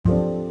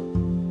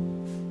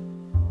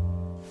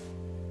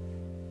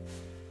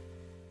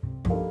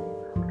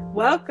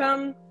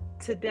Welcome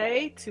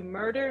today to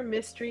Murder,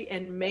 Mystery,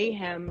 and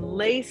Mayhem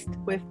laced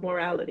with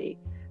morality.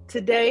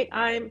 Today,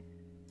 I'm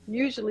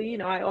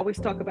usually, I always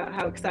talk about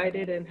how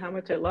excited and how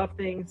much I love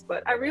things,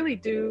 but I really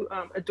do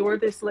adore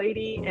this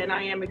lady, and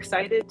I am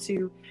excited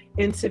to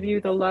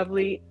interview the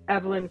lovely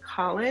Evelyn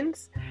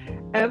Collins.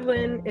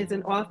 Evelyn is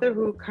an author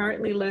who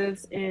currently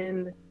lives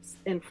in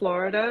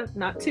Florida,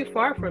 not too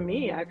far from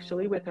me,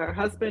 actually, with her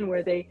husband,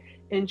 where they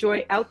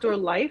enjoy outdoor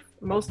life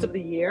most of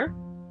the year.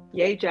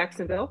 Yay,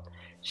 Jacksonville.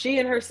 She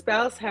and her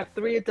spouse have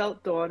 3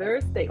 adult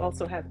daughters. They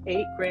also have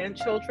 8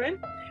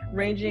 grandchildren,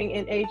 ranging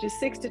in ages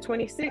 6 to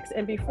 26.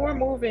 And before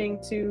moving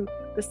to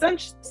the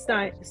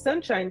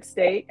Sunshine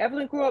State,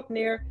 Evelyn grew up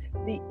near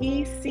the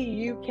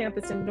ECU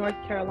campus in North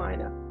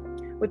Carolina.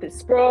 With its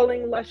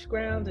sprawling, lush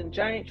grounds and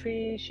giant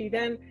trees, she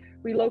then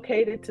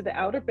relocated to the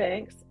Outer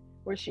Banks,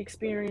 where she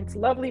experienced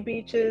lovely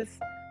beaches,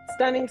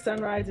 stunning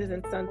sunrises,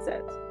 and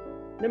sunsets.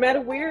 No matter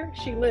where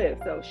she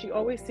lives, though, she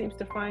always seems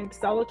to find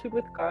solitude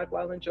with God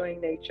while enjoying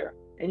nature.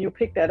 And you'll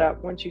pick that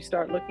up once you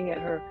start looking at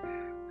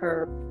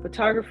her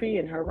photography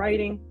and her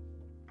writing.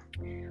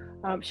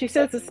 She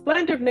says the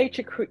splendor of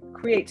nature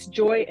creates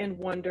joy and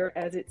wonder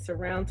as it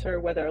surrounds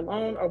her, whether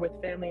alone or with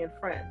family and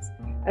friends.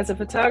 As a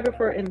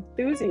photographer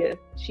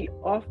enthusiast, she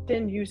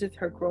often uses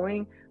her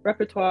growing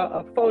repertoire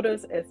of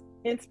photos as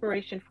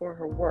inspiration for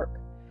her work.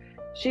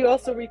 She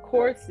also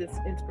records this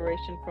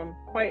inspiration from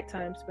quiet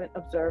time spent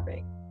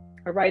observing.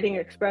 Her writing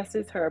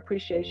expresses her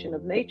appreciation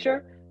of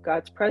nature,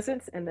 God's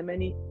presence, and the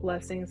many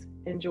blessings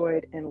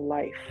enjoyed in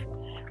life.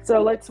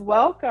 So let's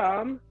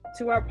welcome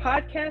to our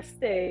podcast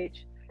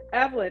stage,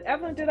 Evelyn.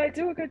 Evelyn, did I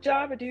do a good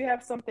job, or do you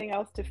have something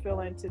else to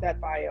fill into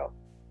that bio?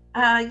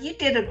 You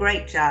did a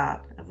great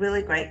job, a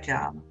really great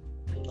job.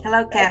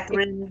 Hello,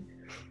 Catherine.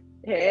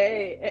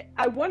 Hey,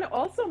 I want to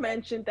also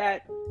mention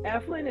that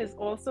Evelyn is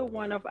also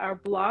one of our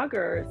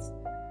bloggers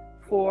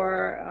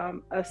for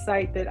a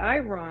site that I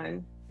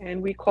run,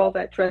 and we call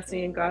that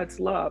Dressing in God's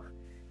Love.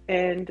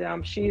 And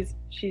she's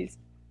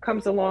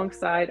comes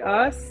alongside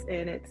us,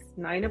 and it's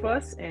 9 of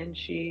us, and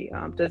she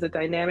does a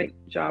dynamic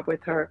job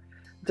with her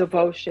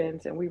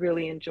devotions, and we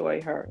really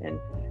enjoy her. And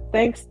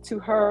thanks to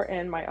her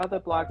and my other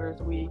bloggers,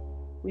 we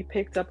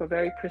picked up a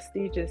very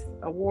prestigious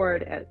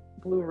award at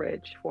Blue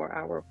Ridge for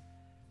our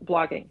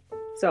blogging.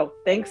 So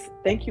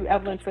thank you,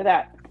 Evelyn, for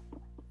that.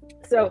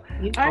 So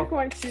I'm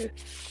going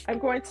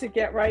to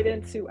get right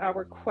into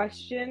our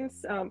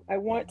questions. I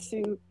want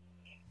to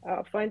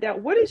find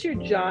out, what is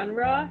your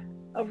genre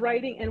of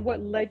writing, and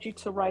what led you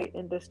to write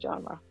in this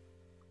genre?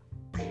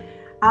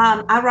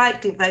 I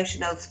write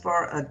devotionals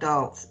for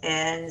adults,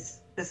 and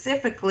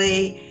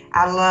specifically,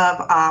 I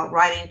love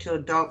writing to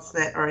adults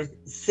that are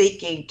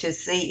seeking to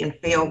see and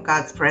feel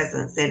God's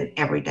presence in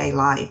everyday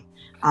life,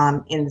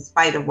 in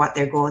spite of what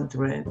they're going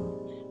through.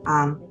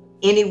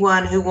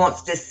 Anyone who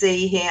wants to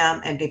see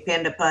Him and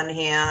depend upon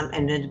Him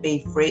and to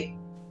be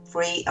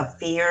free of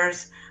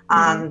fears.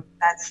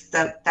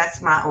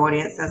 That's my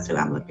audience. That's who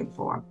I'm looking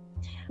for.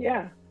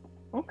 Yeah.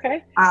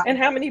 Okay. And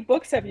how many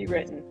books have you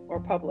written or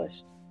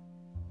published?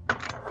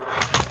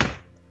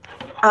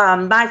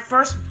 My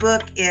first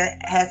book, it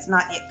has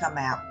not yet come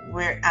out.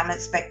 I'm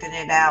expecting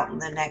it out in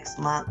the next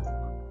month.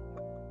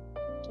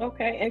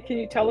 Okay. And can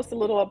you tell us a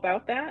little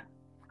about that?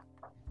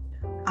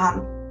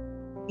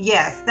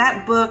 Yes,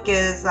 that book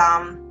is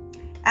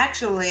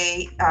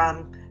actually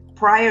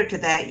prior to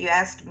that, you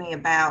asked me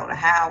about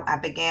how I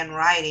began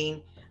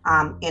writing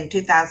in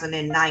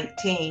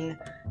 2019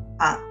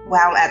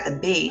 while at the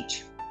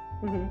beach.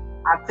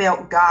 I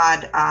felt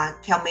God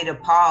tell me to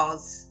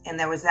pause, and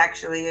there was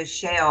actually a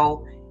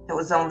shell that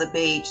was on the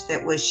beach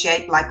that was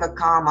shaped like a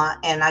comma,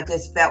 and I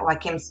just felt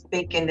like Him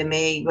speaking to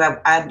me.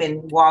 I've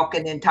been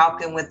walking and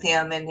talking with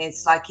Him, and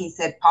it's like He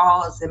said,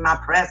 pause in my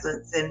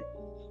presence and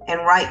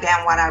write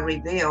down what I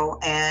reveal.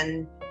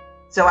 And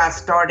so I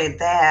started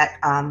that,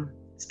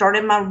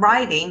 started my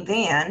writing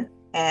then,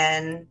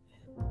 and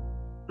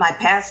my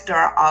pastor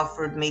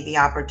offered me the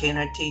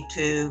opportunity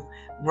to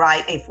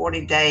write a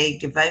 40-day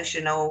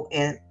devotional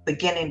in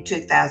beginning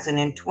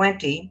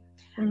 2020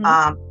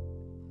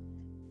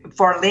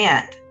 for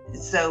Lent.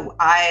 So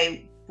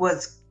I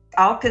was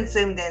all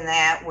consumed in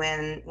that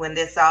when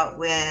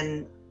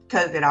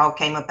COVID all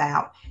came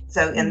about.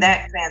 So and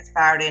that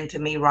transpired into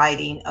me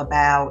writing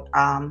about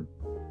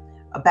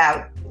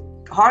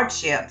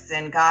hardships,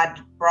 and God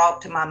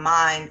brought to my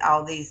mind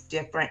all these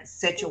different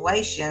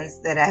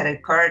situations that had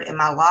occurred in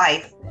my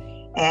life,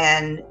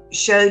 and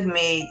showed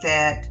me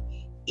that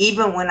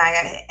even when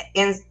I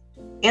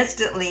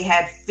instantly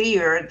had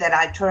fear, that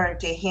I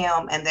turned to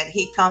Him, and that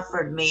He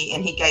comforted me,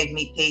 and He gave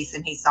me peace,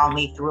 and He saw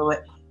me through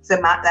it.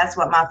 So that's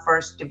what my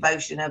first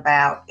devotion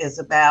is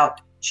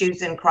about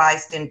choosing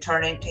Christ and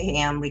turning to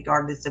Him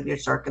regardless of your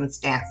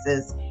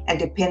circumstances, and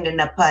depending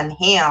upon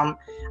Him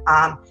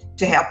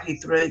to help you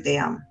through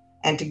them,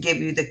 and to give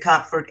you the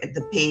comfort and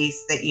the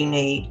peace that you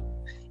need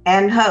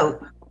and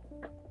hope.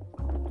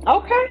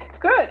 Okay,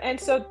 good. And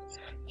so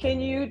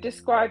can you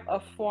describe a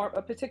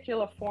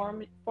particular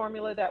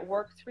formula that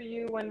works for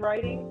you when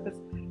writing? Because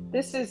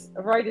This is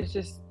writers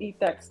just eat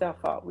that stuff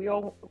up. We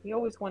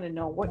always want to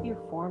know what your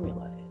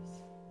formula is.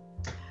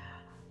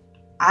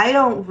 I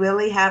don't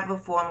really have a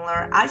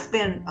formula. I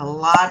spend a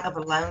lot of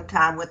alone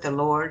time with the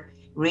Lord,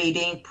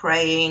 reading,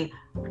 praying,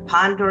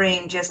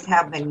 pondering just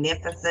how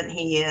magnificent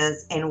He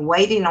is, and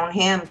waiting on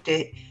Him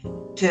to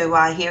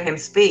hear Him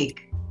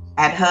speak.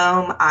 At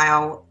home,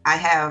 I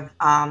have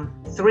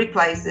three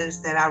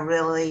places that I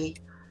really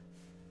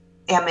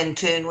am in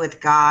tune with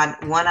God.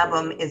 One of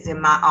them is in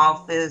my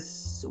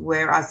office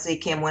where I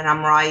seek Him when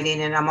I'm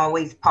writing, and I'm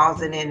always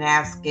pausing and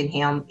asking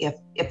Him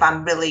if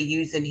I'm really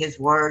using His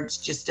words,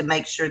 just to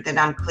make sure that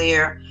I'm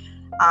clear.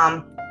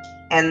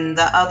 And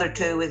the other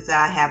two is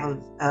I have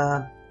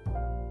a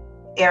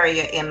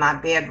area in my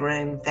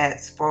bedroom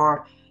that's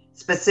for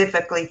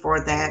specifically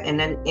for that, and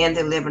then in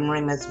the living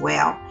room as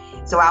well.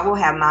 So I will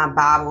have my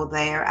Bible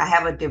there. I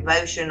have a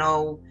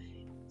devotional,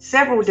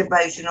 several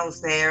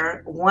devotionals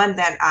there. One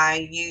that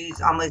I use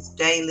almost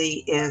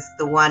daily is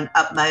the one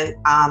utmost,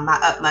 my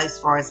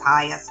utmost for His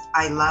highest.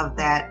 I love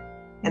that.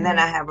 And then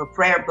I have a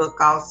prayer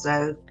book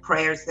also,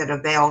 prayers that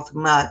availed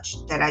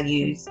much, that I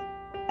use.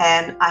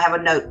 And I have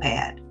a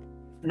notepad.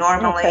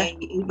 Normally,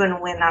 even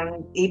when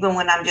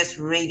I'm just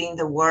reading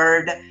the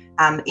Word,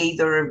 I'm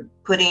either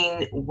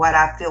putting what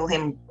I feel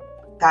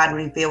God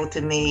revealed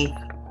to me,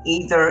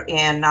 either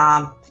in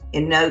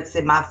notes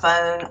in my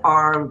phone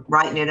or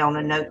writing it on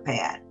a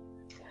notepad.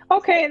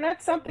 Okay, and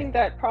that's something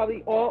that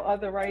probably all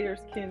other writers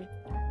can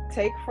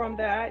take from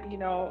that. You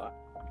know,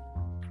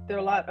 there are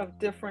a lot of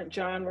different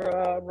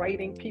genre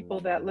writing people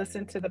that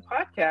listen to the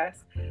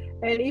podcast,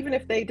 and even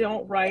if they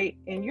don't write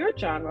in your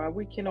genre,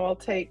 we can all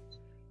take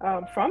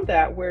from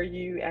that, where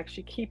you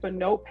actually keep a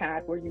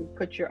notepad where you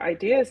put your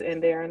ideas in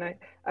there. And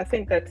I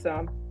think that's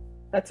a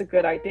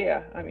good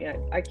idea. I mean,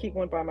 I keep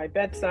one by my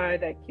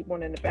bedside. I keep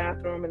one in the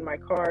bathroom, in my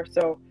car.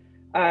 So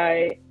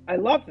I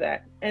love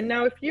that. And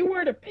now, if you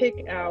were to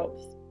pick out,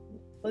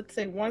 let's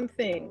say, one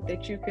thing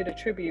that you could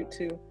attribute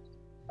to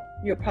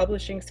your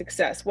publishing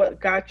success,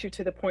 what got you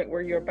to the point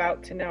where you're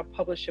about to now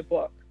publish a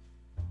book,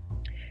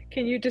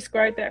 can you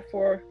describe that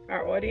for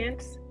our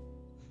audience?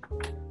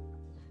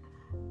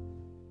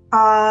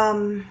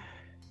 I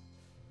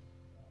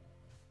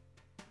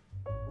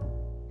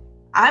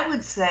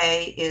would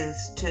say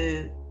is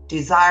to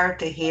desire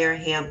to hear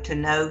Him, to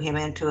know Him,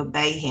 and to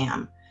obey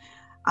Him.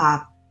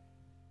 I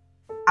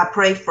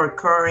pray for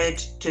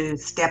courage to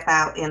step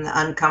out in the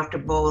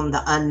uncomfortable and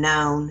the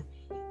unknown,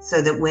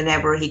 so that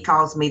whenever He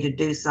calls me to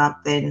do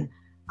something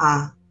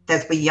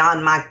that's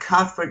beyond my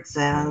comfort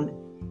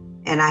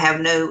zone, and I have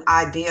no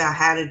idea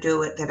how to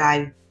do it, that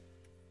I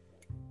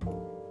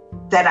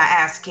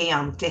ask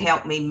Him to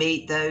help me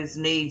meet those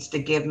needs, to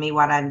give me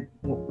what I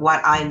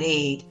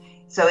need.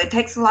 So it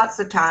takes lots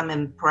of time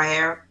in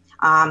prayer.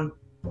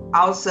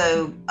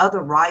 Also,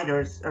 other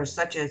writers are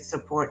such a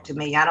support to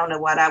me. I don't know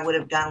what I would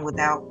have done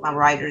without my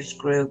writers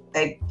group.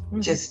 They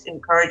just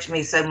encouraged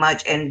me so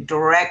much and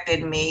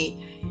directed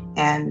me,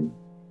 and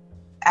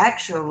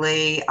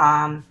actually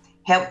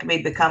helped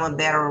me become a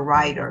better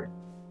writer.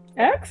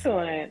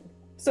 Excellent.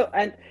 So,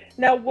 and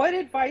now, what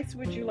advice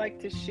would you like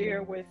to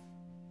share with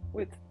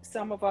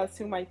some of us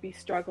who might be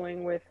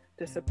struggling with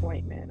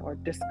disappointment or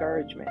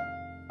discouragement?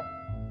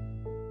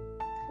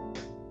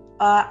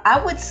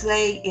 I would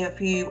say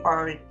if you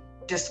are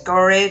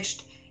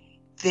discouraged,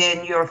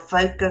 then your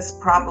focus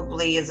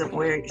probably isn't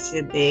where it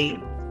should be.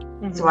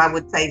 So I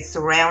would say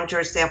surround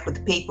yourself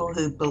with people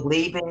who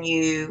believe in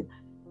you,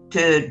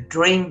 to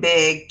dream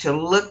big, to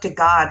look to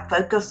God,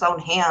 focus on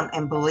Him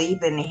and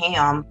believe in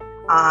Him,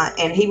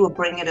 and He will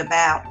bring it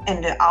about.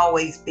 And to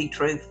always be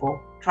truthful.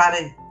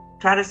 Try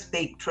to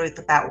speak truth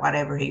about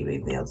whatever He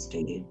reveals to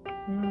you.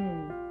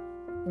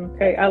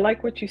 Okay, I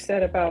like what you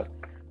said about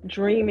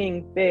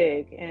dreaming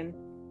big, and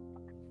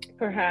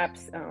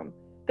perhaps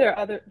there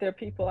are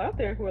people out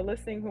there who are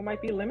listening who might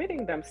be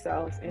limiting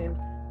themselves in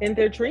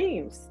their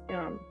dreams.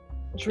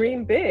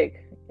 Dream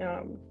big,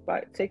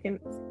 but take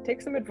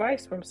some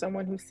advice from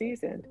someone who's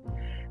seasoned.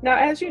 Now,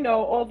 as you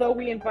know, although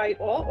we invite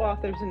all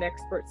authors and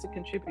experts to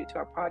contribute to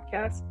our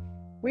podcast,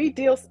 we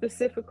deal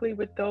specifically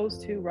with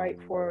those who write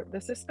for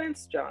the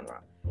suspense genre,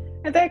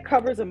 and that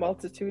covers a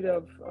multitude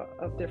of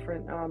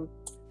different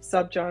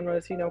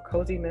subgenres,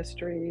 cozy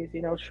mysteries,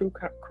 true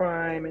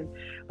crime.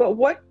 But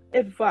what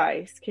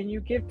advice can you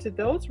give to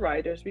those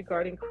writers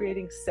regarding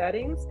creating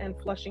settings and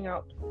fleshing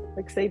out,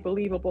 like, say,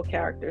 believable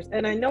characters?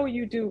 And I know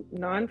you do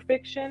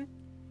nonfiction,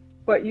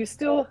 but you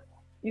still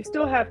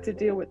have to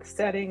deal with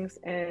settings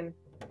and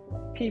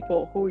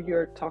people who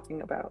you're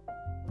talking about.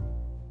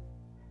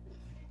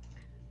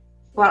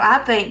 Well, I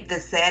think the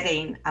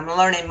setting, I'm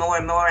learning more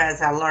and more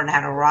as I learn how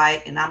to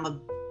write, and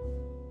I'm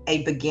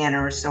a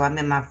beginner, so I'm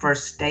in my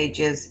first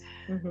stages,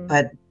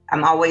 but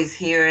I'm always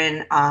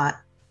hearing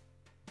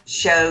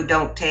show,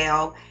 don't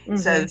tell.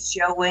 So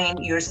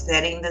you're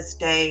setting the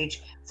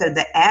stage. So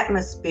the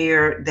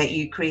atmosphere that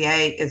you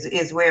create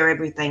is where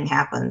everything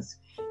happens.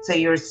 So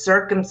your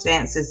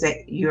circumstances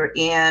that you're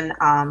in,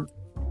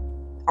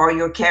 or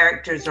your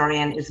characters are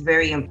in, is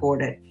very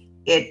important.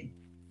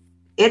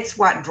 It's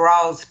what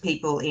draws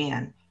people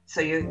in. So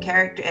your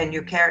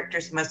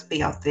characters must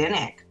be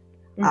authentic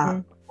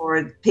Mm-hmm.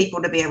 for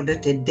people to be able to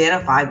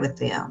identify with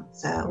them.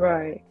 So,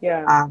 Right.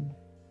 Yeah. um,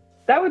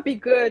 That would be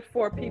good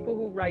for people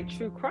who write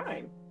true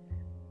crime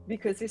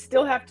because you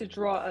still have to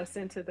draw us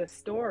into the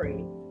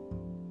story,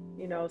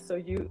 so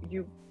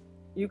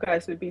you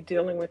guys would be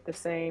dealing with the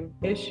same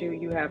issue.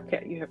 You have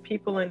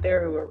people in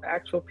there who are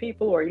actual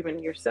people, or even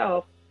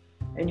yourself,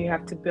 and you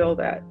have to build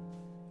that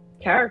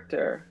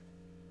character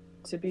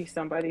to be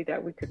somebody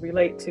that we could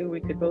relate to,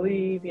 we could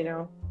believe.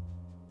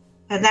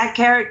 and that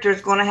character is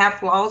going to have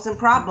flaws and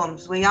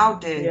problems. We all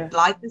do. Yeah.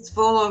 Life is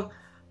full of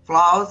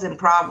flaws and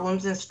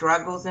problems and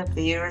struggles and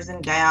fears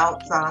and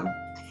doubts.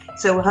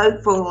 So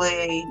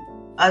hopefully,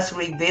 us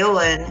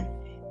revealing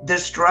the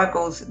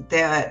struggles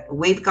that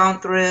we've gone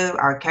through,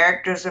 our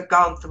characters have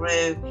gone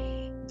through,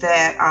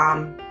 that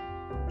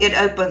it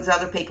opens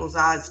other people's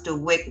eyes to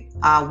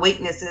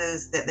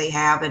weaknesses that they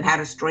have and how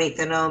to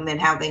strengthen them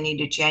and how they need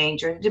to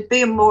change, or to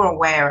be more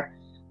aware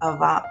of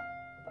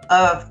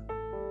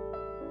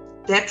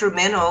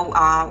detrimental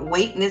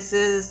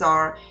weaknesses,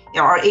 or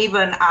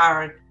even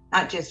our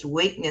not just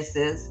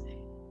weaknesses.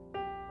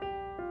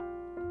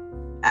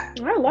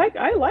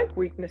 I like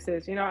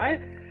weaknesses.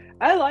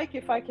 I like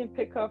if I can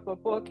pick up a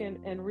book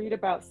and read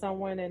about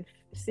someone and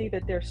see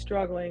that they're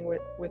struggling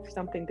with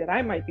something that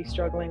I might be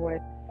struggling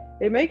with.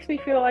 It makes me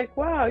feel like,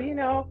 wow,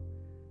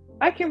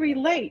 I can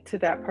relate to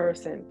that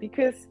person,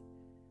 because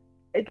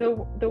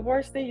the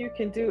worst thing you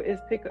can do is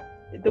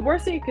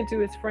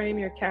frame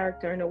your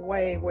character in a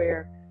way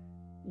where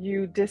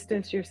you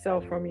distance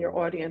yourself from your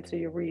audience or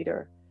your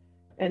reader,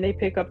 and they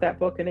pick up that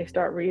book and they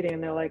start reading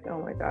and they're like, oh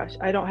my gosh,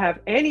 I don't have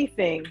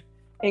anything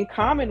in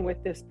common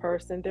with this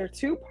person. They're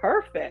too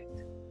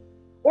perfect,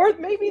 or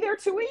maybe they're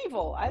too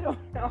evil. I don't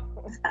know.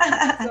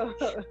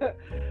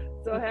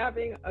 So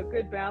having a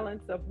good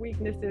balance of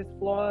weaknesses,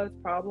 flaws,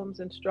 problems,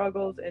 and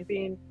struggles, and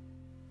being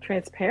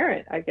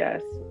transparent, I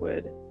guess,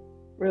 would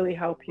really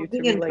help you to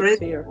relate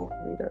to your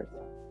readers.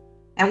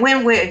 And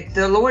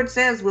the Lord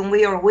says, when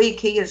we are weak,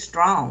 He is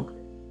strong.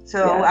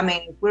 So, Yes. I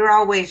mean, if we're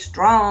always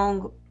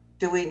strong,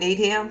 do we need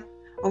Him?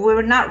 Well,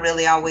 we're not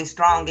really always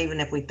strong, even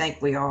if we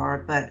think we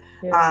are, but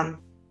Yeah.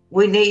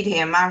 we need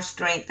Him. Our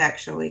strength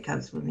actually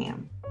comes from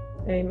Him.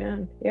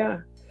 Amen.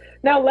 Yeah.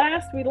 Now,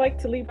 last, we'd like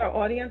to leave our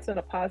audience on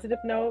a positive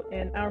note,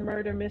 and our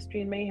Murder,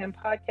 Mystery, and Mayhem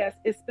podcast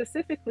is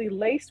specifically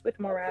laced with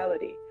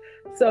morality.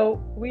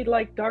 So we'd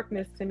like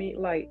darkness to meet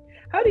light.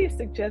 How do you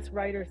suggest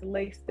writers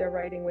lace their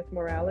writing with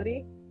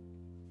morality?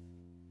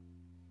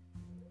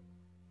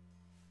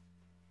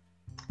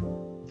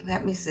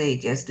 Let me see,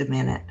 just a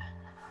minute.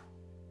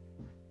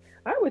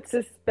 I would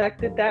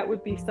suspect that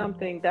would be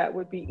something that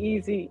would be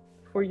easy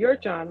for your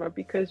genre,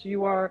 because it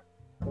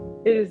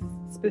is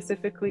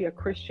specifically a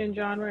Christian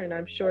genre, and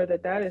I'm sure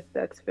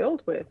that's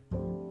filled with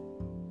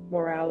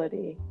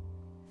morality.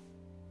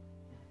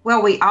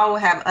 Well, we all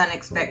have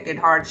unexpected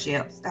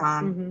hardships,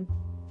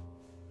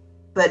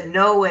 but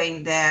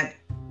knowing that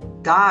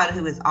God,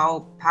 who is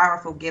all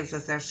powerful, gives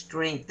us our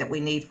strength that we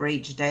need for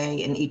each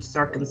day and each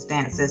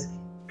circumstances,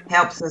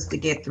 helps us to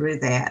get through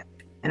that.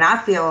 And I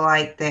feel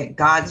like that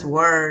God's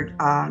word,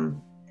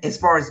 as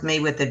far as me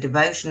with the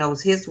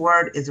devotionals, His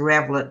word is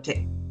relevant.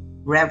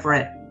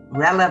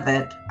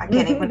 I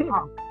can't even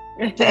talk,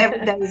 to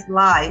everyday's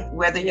life,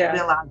 whether you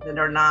realize it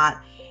or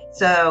not.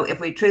 So if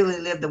we truly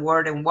live the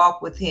word and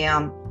walk with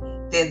Him,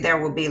 then there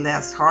will be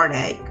less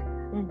heartache.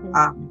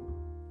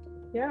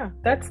 Yeah,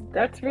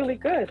 that's really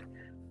good.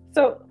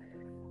 So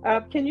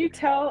can you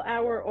tell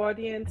our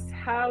audience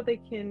how they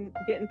can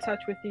get in touch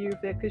with you?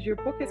 Because your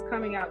book is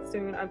coming out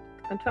soon.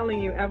 I'm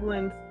telling you,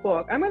 Evelyn's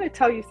book. I'm going to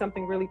tell you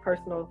something really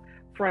personal,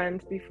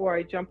 friends, before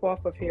I jump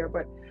off of here.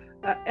 But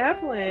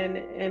Evelyn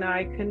and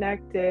I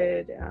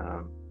connected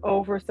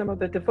over some of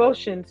the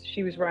devotions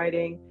she was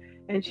writing,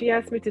 and she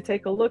asked me to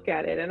take a look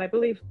at it. And I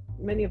believe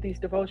many of these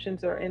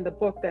devotions are in the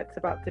book that's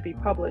about to be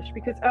published,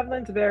 because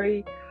Evelyn's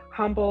very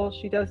humble.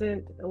 She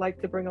doesn't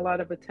like to bring a lot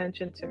of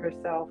attention to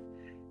herself.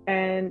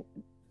 And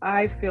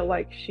I feel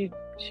like she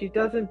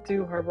doesn't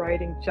do her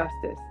writing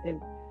justice. And,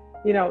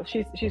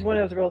 she's one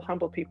of those real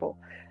humble people.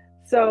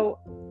 So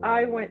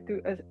I went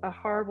through a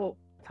horrible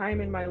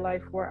time in my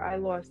life where I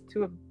lost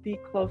two of the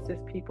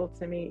closest people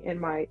to me in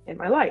my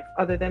life,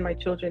 other than my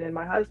children and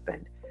my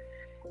husband.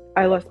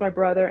 I lost my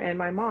brother and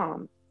my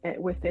mom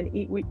within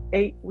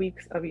 8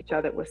 weeks of each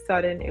other. It was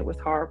sudden. It was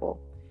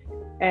horrible.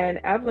 And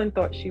Evelyn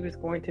thought she was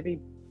going to be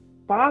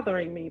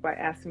bothering me by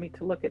asking me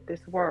to look at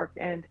this work.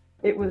 And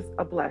it was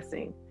a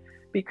blessing,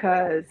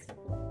 because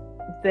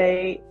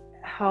they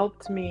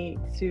helped me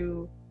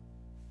to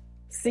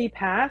see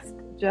past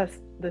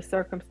just the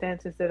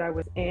circumstances that I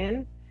was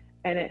in,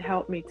 and it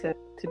helped me to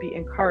be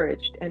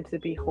encouraged and to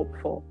be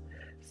hopeful.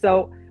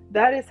 So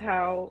that is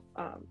how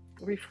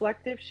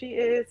reflective she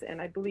is,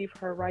 and I believe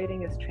her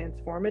writing is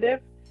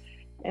transformative,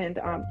 and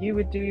you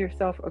would do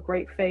yourself a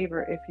great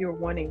favor if you're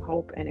wanting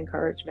hope and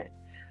encouragement.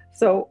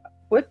 So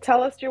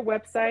tell us your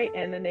website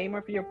and the name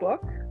of your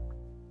book.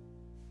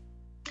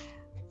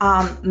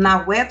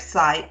 My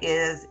website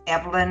is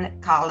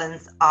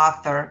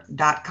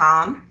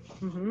evelyncollinsauthor.com.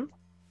 Mm-hmm.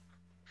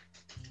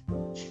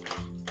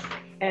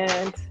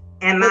 And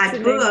And what's the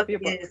name of your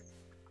book?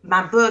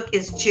 my book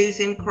is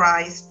Choosing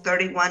Christ,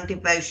 31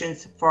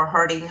 Devotions for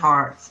Hurting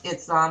Hearts.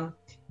 It's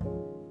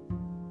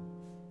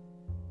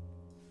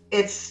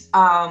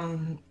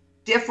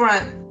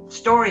different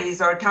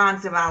stories or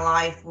times in my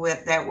life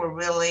that were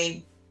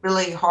really,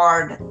 really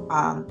hard,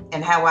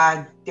 and how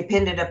I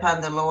depended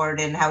upon the Lord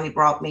and how He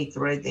brought me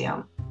through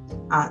them.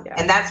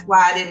 And that's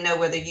why I didn't know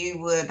whether you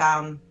would.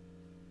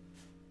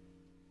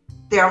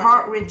 They're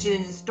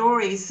heart-wrenching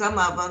stories, some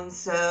of them,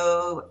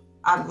 so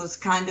I was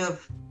kind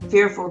of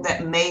fearful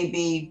that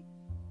maybe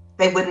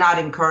they would not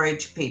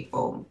encourage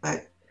people.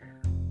 But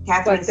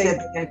Catherine said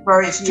they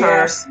encouraged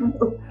her.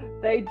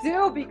 They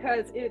do,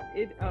 because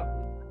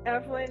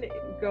Evelyn,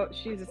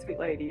 she's a sweet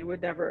lady. You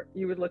would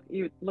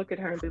look at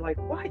her and be like,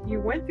 "What? You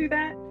went through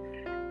that?"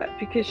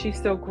 Because she's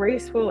so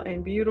graceful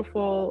and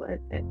beautiful,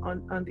 and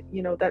on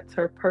that's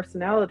her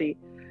personality.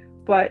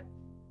 But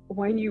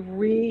when you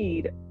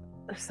read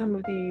some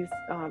of these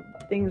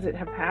things that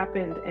have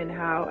happened and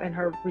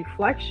her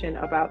reflection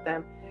about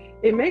them,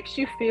 it makes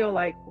you feel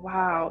like,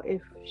 wow, if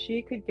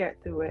she could get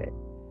through it,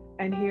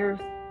 and here's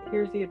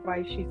the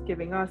advice she's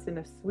giving us in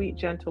a sweet,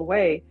 gentle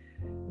way,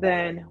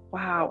 then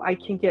wow, I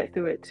can get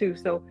through it too.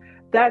 So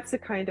that's the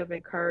kind of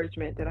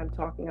encouragement that I'm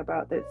talking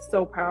about, that's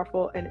so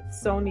powerful and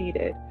it's so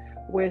needed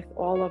with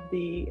all of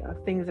the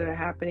things that are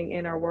happening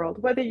in our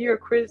world. Whether you're a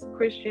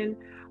Christian,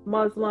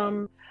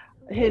 Muslim,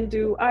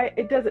 Hindu,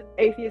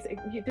 atheist,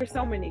 there's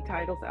so many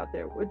titles out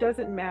there. It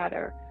doesn't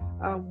matter.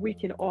 We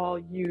can all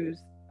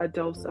use a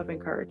dose of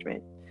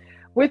encouragement.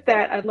 With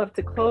that, I'd love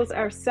to close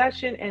our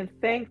session and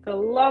thank the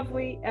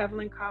lovely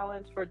Evelyn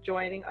Collins for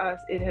joining us.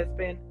 It has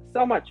been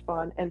so much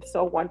fun and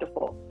so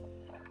wonderful.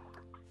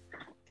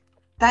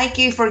 Thank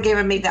you for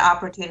giving me the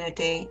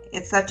opportunity.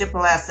 It's such a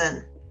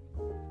blessing.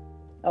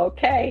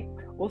 Okay,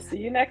 we'll see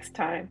you next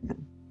time.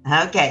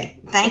 Okay,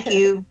 thank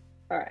you.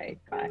 All right,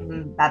 bye.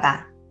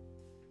 Bye-bye.